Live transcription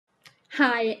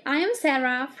Hi, I am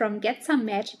Sarah from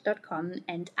GetSomeMagic.com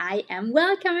and I am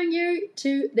welcoming you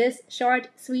to this short,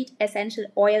 sweet, essential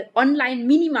oil online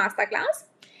mini masterclass.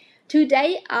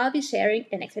 Today I'll be sharing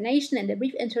an explanation and a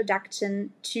brief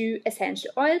introduction to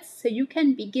essential oils so you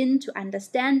can begin to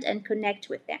understand and connect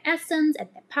with their essence and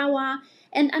their power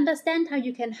and understand how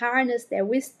you can harness their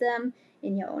wisdom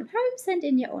in your own homes and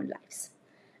in your own lives.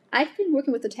 I've been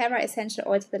working with doTERRA essential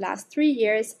oils for the last 3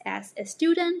 years as a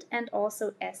student and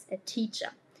also as a teacher.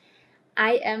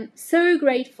 I am so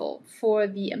grateful for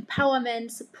the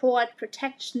empowerment, support,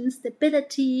 protection,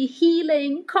 stability,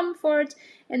 healing, comfort,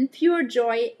 and pure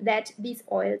joy that these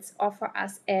oils offer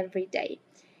us every day.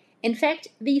 In fact,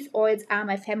 these oils are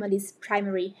my family's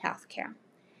primary healthcare.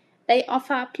 They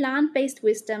offer plant-based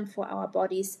wisdom for our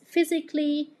bodies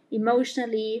physically,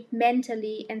 emotionally,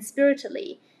 mentally, and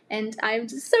spiritually. And I'm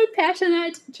just so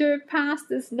passionate to pass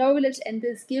this knowledge and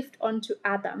this gift on to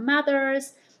other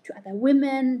mothers, to other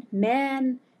women,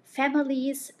 men,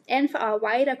 families, and for our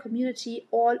wider community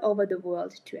all over the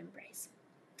world to embrace.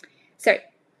 So,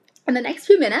 in the next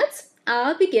few minutes,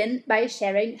 I'll begin by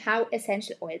sharing how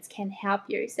essential oils can help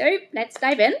you. So, let's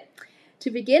dive in.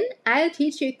 To begin, I'll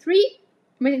teach you 3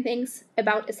 amazing things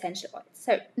about essential oils.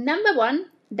 So, number 1,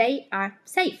 they are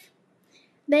safe.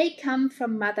 They come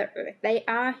from Mother Earth. They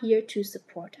are here to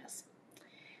support us.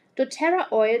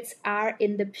 doTERRA oils are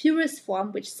in the purest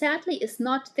form, which sadly is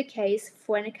not the case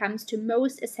when it comes to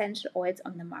most essential oils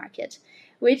on the market,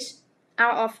 which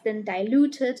are often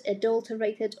diluted,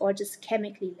 adulterated, or just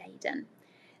chemically laden.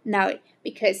 Now,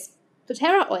 because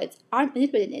doTERRA oils aren't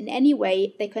manipulated in any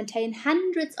way, they contain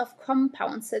hundreds of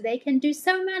compounds, so they can do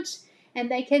so much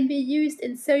and they can be used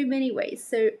in so many ways.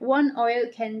 So one oil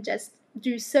can just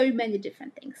do so many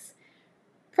different things.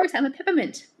 For example,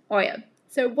 peppermint oil.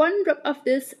 So 1 drop of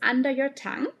this under your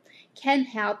tongue can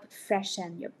help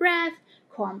freshen your breath,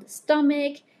 calm the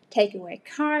stomach, take away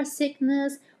car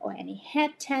sickness or any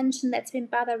head tension that's been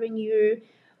bothering you.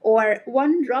 Or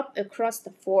 1 drop across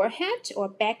the forehead or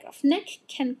back of neck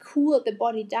can cool the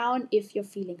body down if you're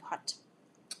feeling hot.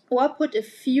 Or put a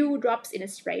few drops in a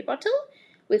spray bottle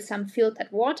with some filtered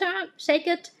water, shake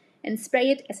it, and spray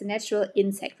it as a natural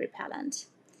insect repellent.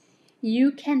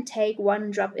 You can take 1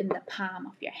 drop in the palm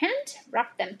of your hand, rub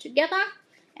them together,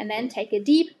 and then take a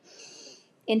deep,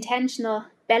 intentional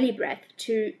belly breath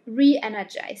to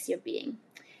re-energize your being.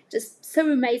 Just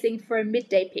so amazing for a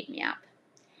midday pick-me-up.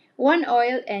 1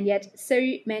 oil and yet so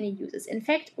many uses. In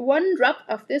fact, 1 drop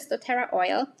of this doTERRA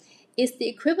oil is the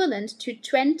equivalent to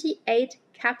 28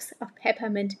 cups of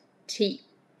peppermint tea.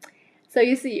 So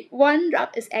you see, 1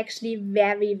 drop is actually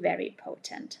very, very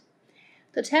potent.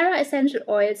 doTERRA essential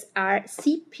oils are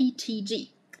CPTG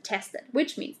tested,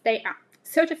 which means they are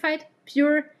certified,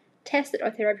 pure, tested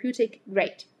or therapeutic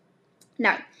grade.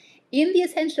 Now, in the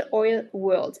essential oil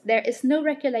world, there is no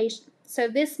regulation. So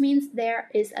this means there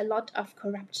is a lot of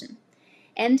corruption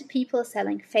and people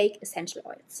selling fake essential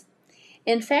oils.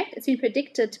 In fact, it's been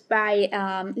predicted by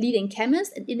leading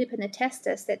chemists and independent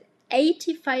testers that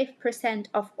 85%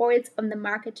 of oils on the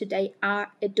market today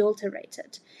are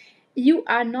adulterated. You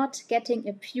are not getting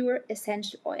a pure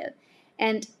essential oil.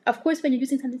 And of course, when you're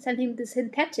using something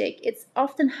synthetic, it's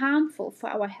often harmful for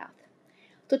our health.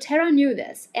 doTERRA knew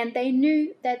this, and they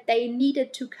knew that they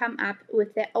needed to come up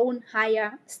with their own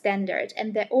higher standard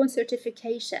and their own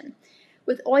certification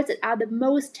with oils that are the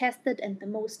most tested and the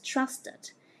most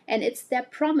trusted. And it's their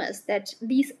promise that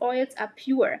these oils are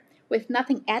pure, with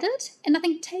nothing added and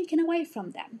nothing taken away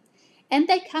from them. And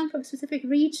they come from specific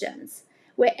regions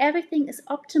where everything is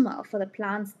optimal for the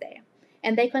plants there.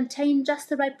 And they contain just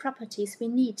the right properties we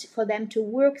need for them to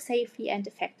work safely and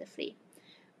effectively.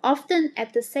 Often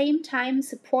at the same time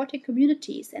supporting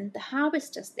communities and the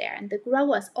harvesters there and the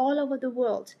growers all over the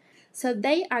world. So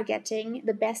they are getting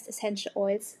the best essential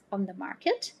oils on the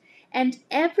market. And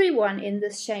everyone in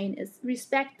this chain is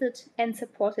respected and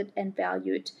supported and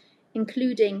valued,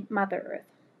 including Mother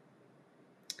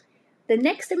Earth. The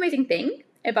next amazing thing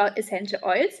about essential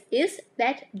oils is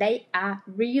that they are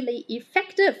really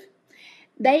effective.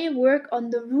 They work on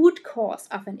the root cause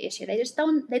of an issue.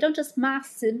 They don't just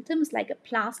mask symptoms like a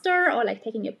plaster or like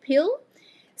taking a pill.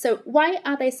 So why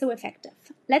are they so effective?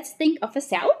 Let's think of a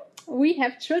cell. We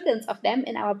have trillions of them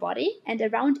in our body, and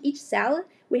around each cell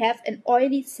we have an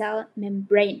oily cell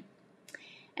membrane.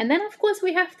 And then of course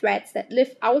we have threads that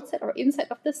live outside or inside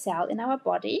of the cell in our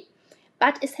body.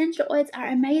 But essential oils are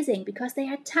amazing because they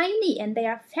are tiny and they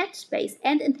are fat-based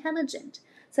and intelligent.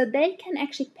 So they can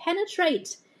actually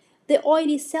penetrate the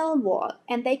oily cell wall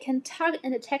and they can target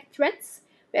and attack threads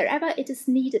wherever it is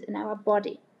needed in our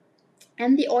body.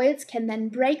 And the oils can then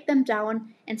break them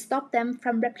down and stop them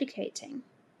from replicating.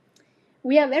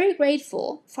 We are very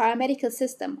grateful for our medical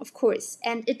system, of course,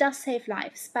 and it does save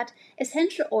lives, but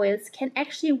essential oils can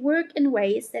actually work in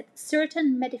ways that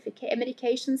certain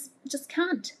medications just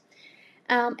can't.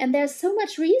 And there's so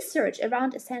much research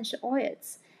around essential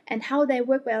oils and how they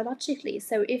work biologically.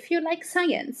 So if you like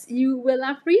science, you will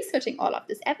love researching all of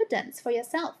this evidence for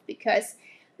yourself, because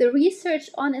the research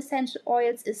on essential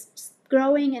oils is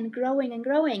growing and growing and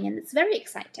growing, and it's very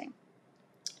exciting.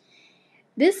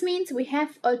 This means we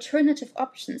have alternative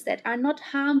options that are not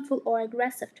harmful or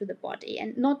aggressive to the body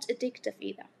and not addictive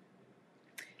either.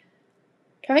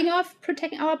 Talking of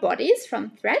protecting our bodies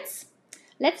from threats,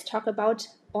 let's talk about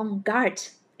On Guard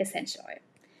essential oil.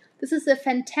 This is a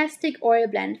fantastic oil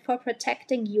blend for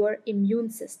protecting your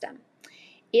immune system.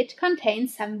 It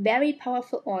contains some very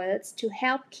powerful oils to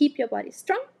help keep your body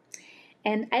strong,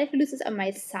 and I use this on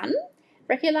my son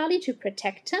regularly to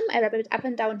protect him. I rub it up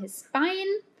and down his spine,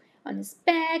 on his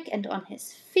back and on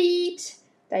his feet,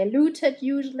 diluted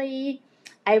usually.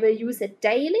 I will use it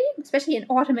daily, especially in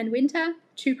autumn and winter,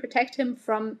 to protect him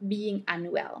from being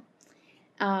unwell.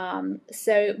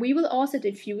 So we will also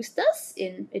diffuse this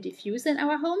in a diffuser in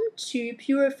our home to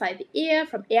purify the air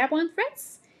from airborne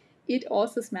threats. It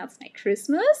also smells like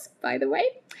Christmas, by the way.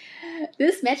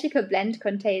 This magical blend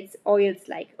contains oils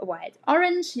like wild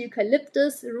orange,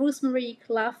 eucalyptus, rosemary,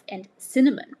 clove, and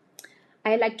cinnamon.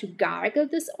 I like to gargle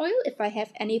this oil if I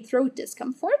have any throat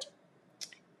discomfort.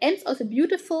 And it's also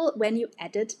beautiful when you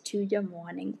add it to your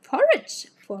morning porridge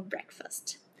for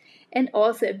breakfast. And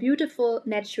also a beautiful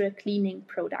natural cleaning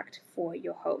product for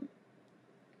your home.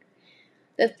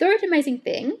 The third amazing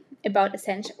thing about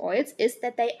essential oils is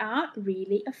that they are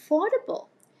really affordable.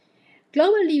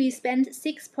 Globally, we spend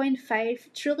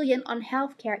 6.5 trillion on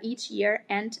healthcare each year,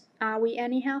 and are we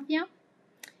any healthier?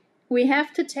 We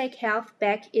have to take health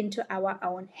back into our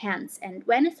own hands, and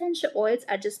when essential oils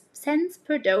are just cents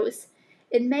per dose,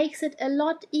 it makes it a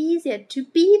lot easier to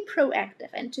be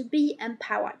proactive and to be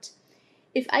empowered.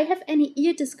 If I have any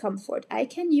ear discomfort, I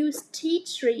can use tea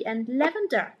tree and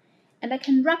lavender, and I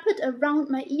can wrap it around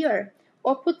my ear,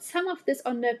 or put some of this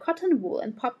on the cotton wool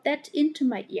and pop that into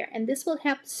my ear, and this will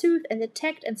help soothe and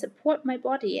detect and support my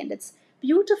body and its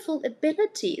beautiful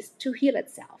abilities to heal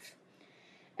itself.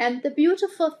 And the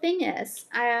beautiful thing is,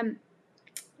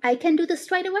 I can do this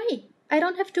straight away. I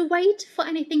don't have to wait for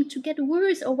anything to get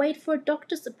worse or wait for a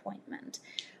doctor's appointment.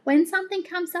 When something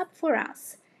comes up for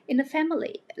us in a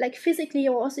family, like physically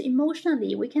or also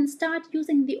emotionally, we can start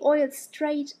using the oil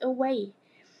straight away.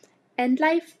 And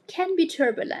life can be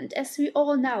turbulent, as we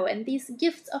all know, and these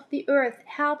gifts of the earth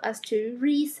help us to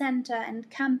recenter and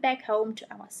come back home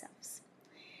to ourselves.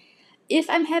 If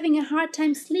I'm having a hard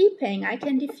time sleeping, I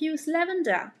can diffuse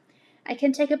lavender. I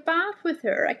can take a bath with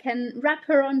her. I can wrap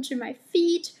her onto my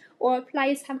feet or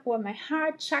apply some on my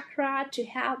heart chakra to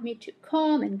help me to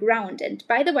calm and ground. And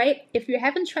by the way, if you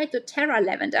haven't tried the Terra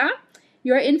lavender,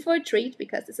 you're in for a treat,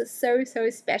 because this is so, so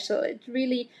special. It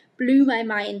really blew my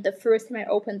mind the first time I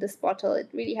opened this bottle. It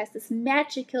really has this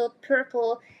magical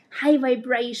purple high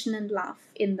vibration and love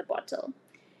in the bottle.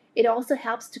 It also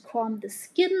helps to calm the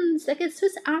skin. It's like a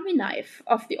Swiss Army knife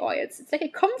of the oils. It's like a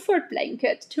comfort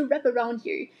blanket to wrap around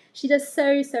you. She does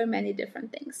so, so many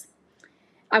different things.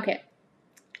 Okay,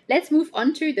 let's move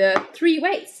on to the 3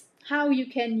 ways how you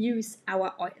can use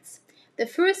our oils. The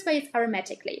first way is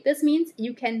aromatically. This means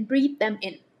you can breathe them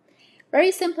in.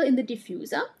 Very simple in the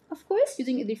diffuser, of course.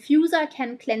 Using a diffuser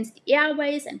can cleanse the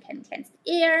airways and can cleanse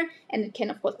the air, and it can,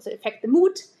 of course, also affect the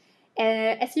mood.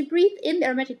 As you breathe in the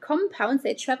aromatic compounds,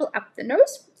 they travel up the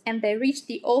nose and they reach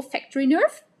the olfactory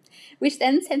nerve, which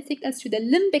then sends signals to the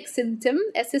limbic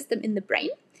system in the brain.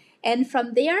 And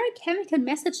from there, chemical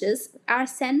messages are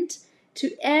sent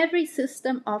to every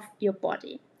system of your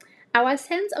body. Our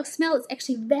sense of smell is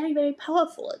actually very, very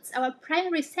powerful. It's our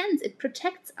primary sense. It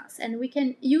protects us, and we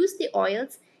can use the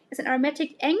oils as an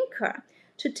aromatic anchor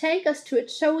to take us to a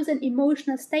chosen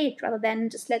emotional state rather than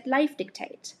just let life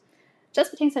dictate.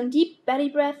 Just by taking some deep belly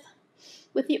breath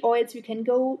with the oils, we can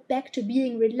go back to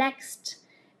being relaxed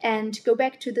and go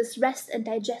back to this rest and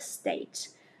digest state,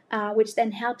 which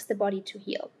then helps the body to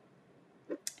heal.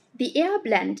 The air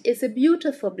blend is a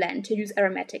beautiful blend to use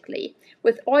aromatically,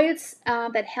 with oils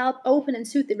that help open and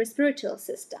soothe the respiratory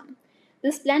system.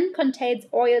 This blend contains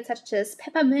oils such as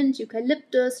peppermint,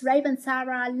 eucalyptus,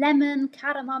 ravensara, lemon,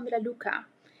 cardamom, melaleuca.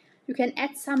 You can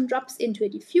add some drops into a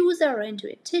diffuser or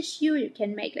into a tissue. You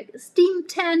can make like a steam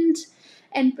tent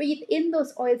and breathe in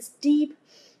those oils deep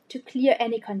to clear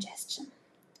any congestion.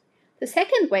 The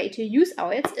second way to use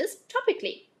oils is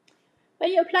topically.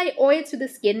 When you apply oil to the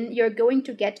skin, you're going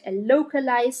to get a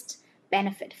localized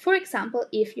benefit. For example,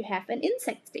 if you have an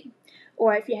insect sting,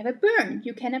 Or if you have a burn,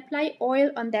 you can apply oil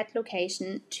on that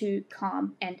location to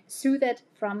calm and soothe it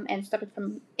and stop it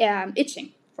from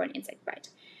itching for an insect bite.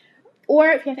 Or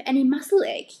if you have any muscle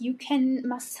ache, you can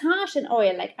massage an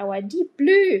oil like our Deep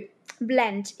Blue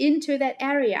blend into that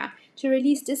area to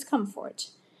release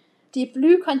discomfort. Deep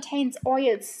Blue contains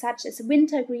oils such as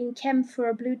wintergreen,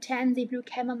 camphor, blue tansy, blue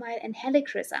chamomile, and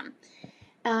helichrysum.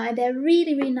 And they're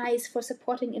really, really nice for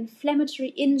supporting inflammatory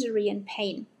injury and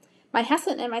pain. My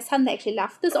husband and my son, they actually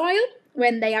love this oil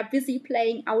when they are busy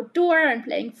playing outdoor and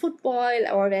playing football,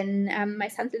 or when my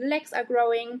son's little legs are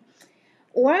growing.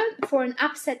 Or for an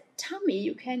upset tummy,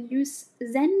 you can use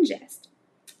Zengest.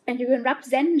 And you can rub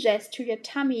Zengest to your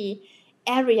tummy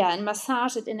area and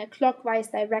massage it in a clockwise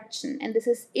direction. And this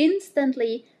is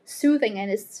instantly soothing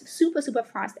and is super, super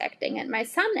fast acting. And my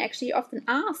son actually often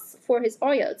asks for his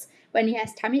oils when he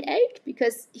has tummy ache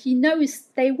because he knows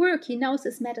they work, he knows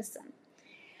this medicine.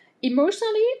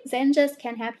 Emotionally, Zengest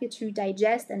can help you to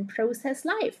digest and process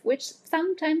life, which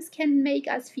sometimes can make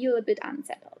us feel a bit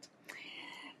unsettled.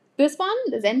 This one,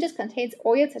 the Zengest, contains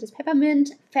oils such as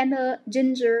peppermint, fennel,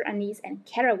 ginger, anise, and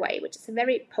caraway, which is a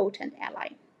very potent ally.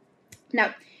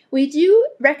 Now, we do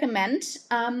recommend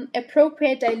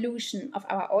appropriate dilution of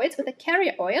our oils with a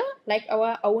carrier oil, like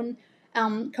our own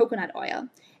coconut oil,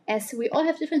 as we all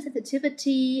have different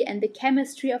sensitivity and the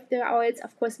chemistry of the oils,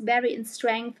 of course, vary in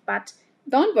strength. But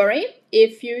don't worry,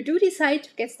 if you do decide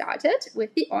to get started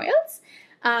with the oils,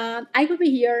 I will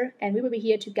be here and we will be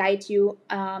here to guide you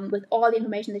with all the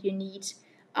information that you need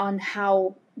on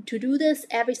how to do this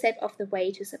every step of the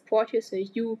way to support you so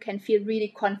you can feel really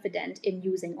confident in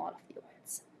using all of the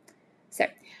oils. So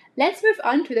let's move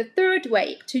on to the third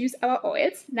way to use our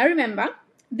oils. Now remember,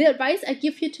 the advice I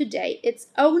give you today, it's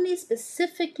only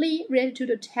specifically related to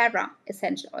the doTERRA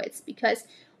essential oils because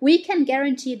we can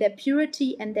guarantee their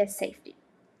purity and their safety.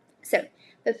 So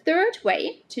the third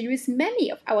way to use many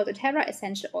of our doTERRA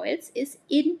essential oils is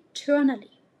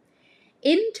internally.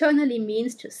 Internally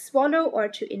means to swallow or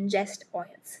to ingest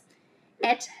oils.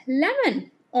 Add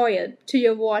lemon oil to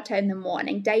your water in the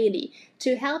morning daily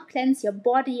to help cleanse your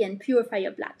body and purify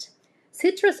your blood.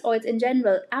 Citrus oils in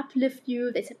general uplift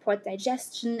you, they support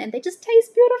digestion, and they just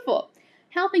taste beautiful,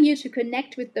 helping you to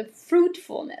connect with the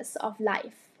fruitfulness of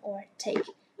life. Or take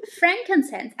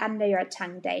frankincense under your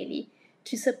tongue daily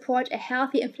to support a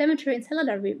healthy inflammatory and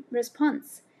cellular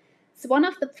response. It's one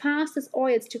of the fastest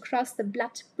oils to cross the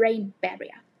blood-brain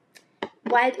barrier.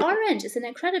 Wild orange is an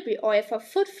incredible oil for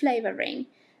food flavoring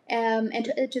and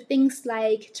to things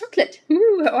like chocolate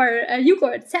or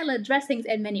yogurt, salad, dressings,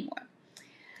 and many more.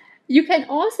 You can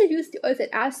also use the oils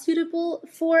that are suitable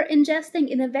for ingesting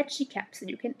in a veggie capsule.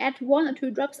 You can add 1 or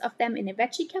 2 drops of them in a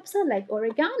veggie capsule, like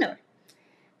oregano,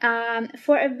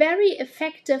 for a very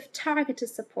effective targeted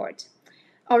support.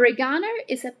 Oregano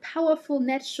is a powerful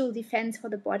natural defense for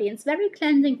the body and it's very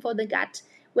cleansing for the gut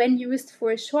when used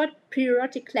for a short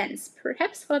periodic cleanse,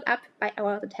 perhaps followed up by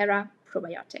our doTERRA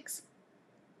probiotics.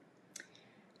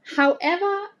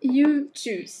 However you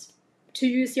choose to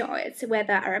use your oils,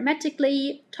 whether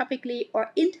aromatically, topically,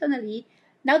 or internally,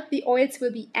 now the oils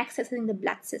will be accessing the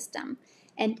blood system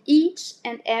and each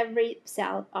and every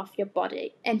cell of your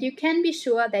body. And you can be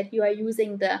sure that you are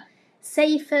using the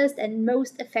safest and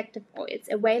most effective oils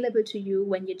available to you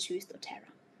when you choose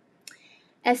doTERRA.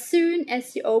 As soon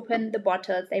as you open the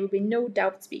bottles, there will be no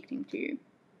doubt speaking to you.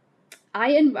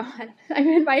 I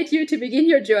invite you to begin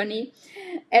your journey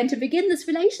and to begin this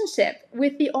relationship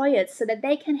with the oils so that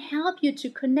they can help you to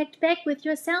connect back with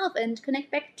yourself and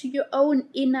connect back to your own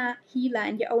inner healer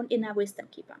and your own inner wisdom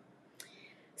keeper.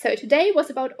 So today was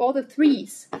about all the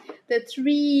threes, the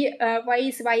 3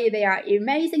 ways why they are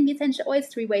amazing, the essential oils,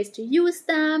 3 ways to use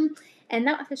them. And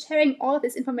now after sharing all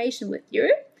this information with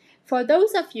you, for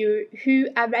those of you who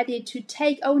are ready to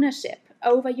take ownership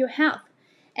over your health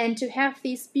and to have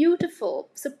these beautiful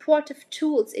supportive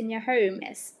tools in your home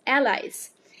as allies,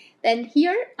 then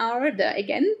here are the,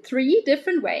 again, 3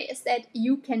 different ways that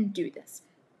you can do this.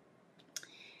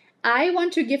 I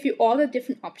want to give you all the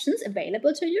different options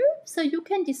available to you so you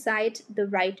can decide the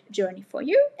right journey for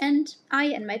you, and I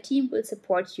and my team will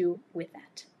support you with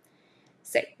that.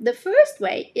 So the first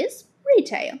way is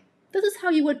retail. This is how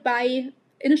you would buy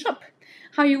in a shop.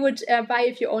 How you would buy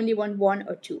if you only want 1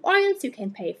 or 2 oils. You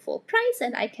can pay full price,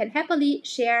 and I can happily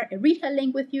share a retail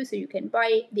link with you so you can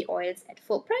buy the oils at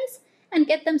full price and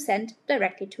get them sent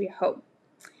directly to your home.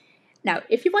 Now,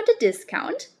 if you want a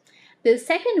discount, the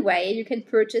second way you can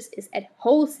purchase is at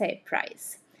wholesale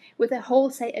price with a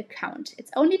wholesale account. It's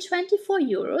only 24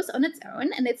 euros on its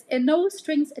own, and it's a no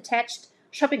strings attached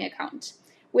shopping account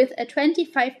with a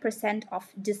 25%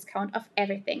 off discount of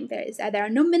everything. There are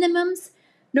no minimums,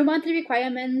 no monthly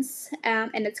requirements,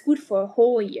 and it's good for a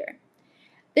whole year.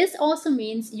 This also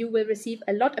means you will receive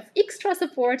a lot of extra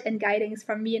support and guidance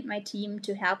from me and my team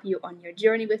to help you on your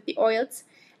journey with the oils.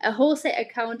 A wholesale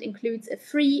account includes a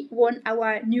free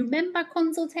 1-hour new member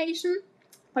consultation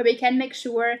where we can make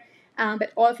sure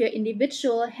that all of your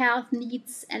individual health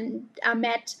needs are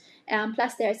met.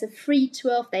 Plus, there's a free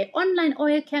 12-day online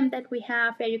oil camp that we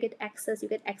have where you get access. You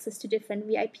get access to different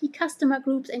VIP customer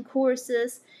groups and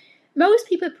courses. Most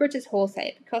people purchase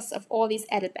wholesale because of all these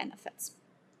added benefits.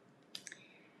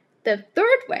 The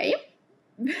third way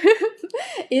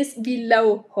is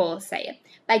below wholesale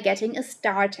by getting a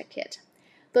starter kit.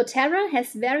 doTERRA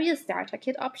has various starter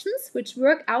kit options which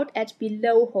work out at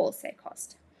below wholesale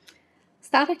cost.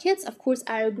 Starter kits, of course,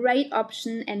 are a great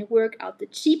option and work out the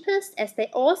cheapest, as they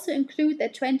also include the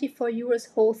 24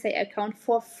 euros wholesale account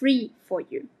for free for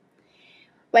you.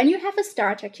 When you have a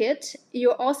starter kit,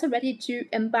 you're also ready to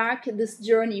embark this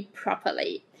journey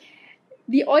properly.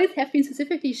 The oils have been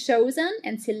specifically chosen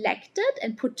and selected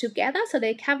and put together so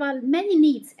they cover many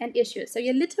needs and issues. So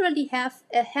you literally have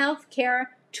a healthcare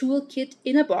toolkit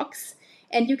in a box,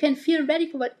 and you can feel ready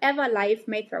for whatever life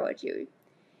may throw at you.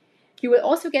 You will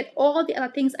also get all the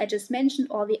other things I just mentioned,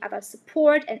 all the other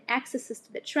support and accesses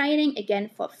to the training, again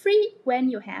for free when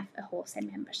you have a wholesale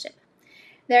membership.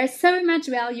 There is so much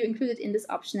value included in this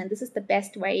option, and this is the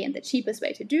best way and the cheapest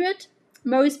way to do it.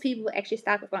 Most people will actually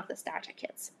start with one of the starter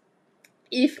kits.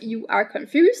 If you are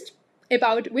confused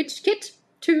about which kit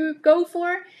to go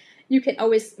for, you can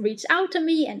always reach out to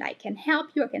me and I can help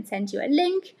you. I can send you a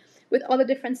link with all the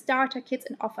different starter kits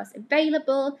and offers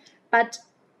available. But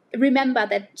remember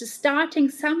that just starting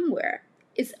somewhere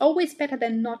is always better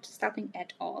than not starting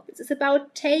at all. This is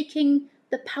about taking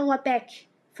the power back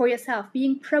for yourself,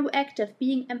 being proactive,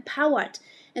 being empowered,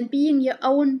 and being your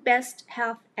own best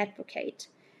health advocate.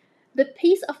 The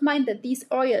peace of mind that these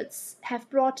oils have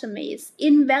brought to me is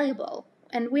invaluable,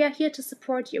 and we are here to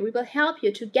support you. We will help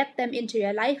you to get them into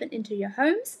your life and into your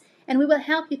homes, and we will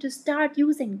help you to start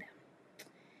using them.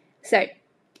 So,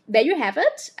 there you have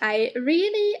it. I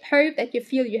really hope that you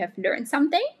feel you have learned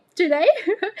something today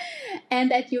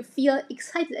and that you feel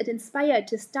excited and inspired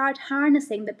to start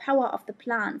harnessing the power of the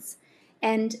plants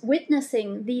and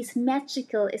witnessing these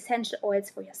magical essential oils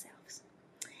for yourselves.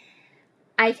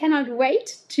 I cannot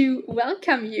wait to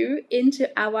welcome you into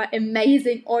our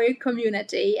amazing oil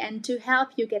community and to help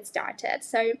you get started.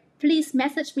 So please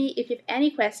message me if you have any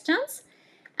questions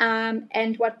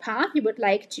and what path you would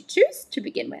like to choose to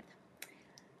begin with.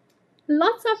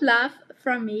 Lots of love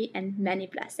from me and many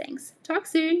blessings. Talk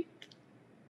soon.